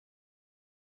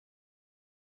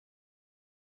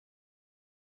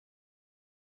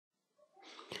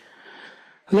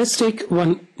Let's take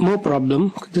one more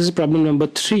problem. This is problem number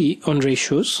 3 on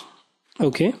ratios.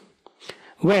 Okay,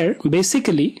 where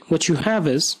basically what you have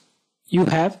is you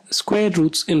have square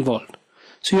roots involved.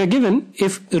 So you are given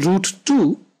if root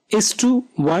 2 is to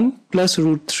 1 plus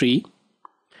root 3,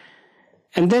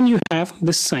 and then you have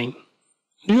this sign.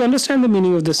 Do you understand the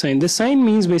meaning of the sign? The sign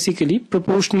means basically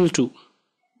proportional to,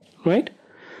 right?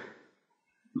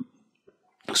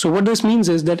 So what this means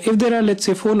is that if there are, let's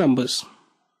say, 4 numbers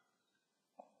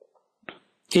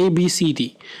A, B, C,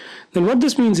 D, then what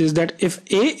this means is that if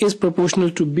A is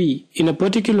proportional to B in a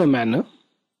particular manner,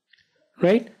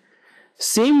 right,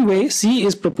 same way C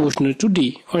is proportional to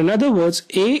D, or in other words,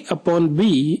 A upon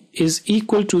B is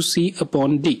equal to C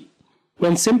upon D.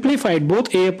 When simplified,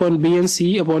 both A upon B and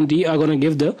C upon D are going to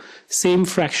give the same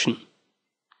fraction.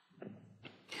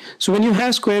 So when you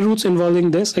have square roots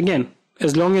involving this, again,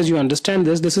 as long as you understand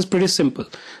this, this is pretty simple.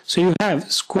 So you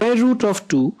have square root of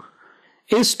 2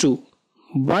 is to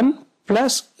 1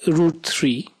 plus root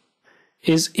 3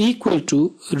 is equal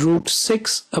to root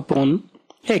 6 upon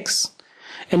x.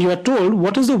 And you are told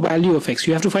what is the value of x.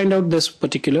 You have to find out this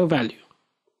particular value.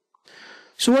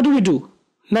 So what do?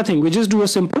 Nothing. We just do a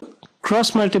simple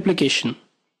cross multiplication.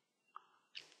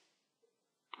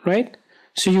 Right?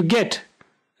 So you get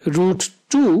root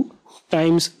 2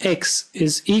 times x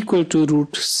is equal to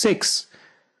root 6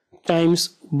 times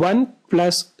 1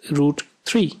 plus root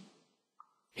 3.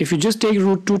 If you just take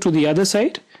root 2 to the other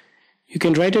side, you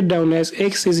can write it down as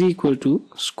x is equal to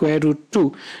square root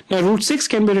 2. Now root 6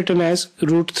 can be written as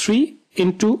root 3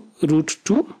 into root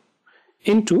 2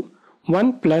 into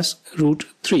 1 plus root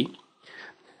 3.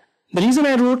 The reason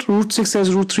I wrote root 6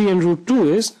 as root 3 and root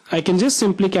 2 is I can just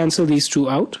simply cancel these two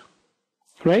out,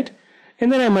 right?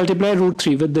 And then I multiply root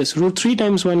 3 with this. Root 3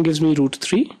 times 1 gives me root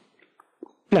 3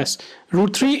 plus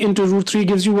root 3 into root 3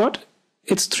 gives you what?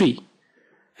 It's 3.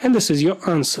 And this is your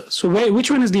answer. So which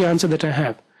one is the answer that I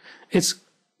have? It's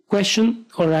question,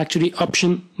 or actually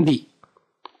option D.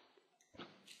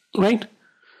 Right?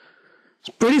 It's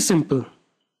pretty simple.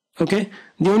 Okay?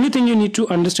 The only thing you need to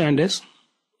understand is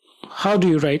how do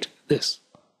you write this?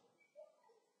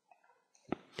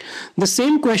 The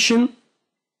same question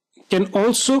can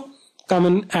also come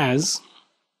in as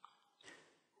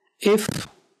if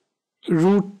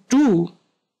root 2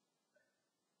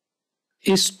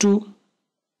 is to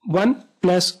 1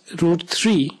 plus root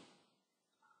 3,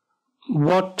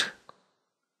 what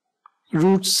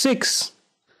root 6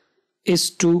 is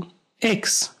to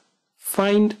x,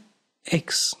 find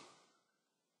x.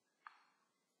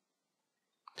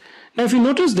 Now if you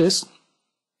notice this,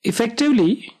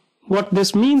 effectively what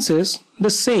this means is the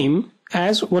same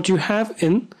as what you have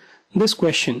in this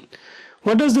question.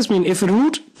 What does this mean? If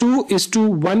root 2 is to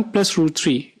 1 plus root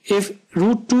 3, if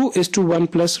root 2 is to 1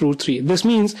 plus root 3, this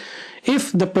means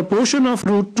if the proportion of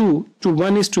root 2 to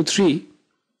 1 is to 3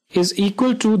 is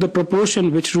equal to the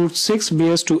proportion which root 6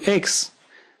 bears to x,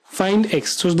 find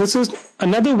x. So this is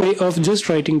another way of just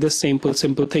writing this simple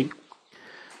thing.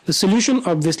 The solution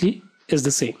obviously is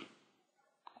the same.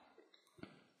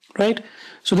 Right?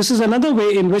 So this is another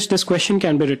way in which this question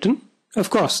can be written. Of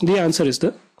course, the answer is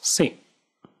the same.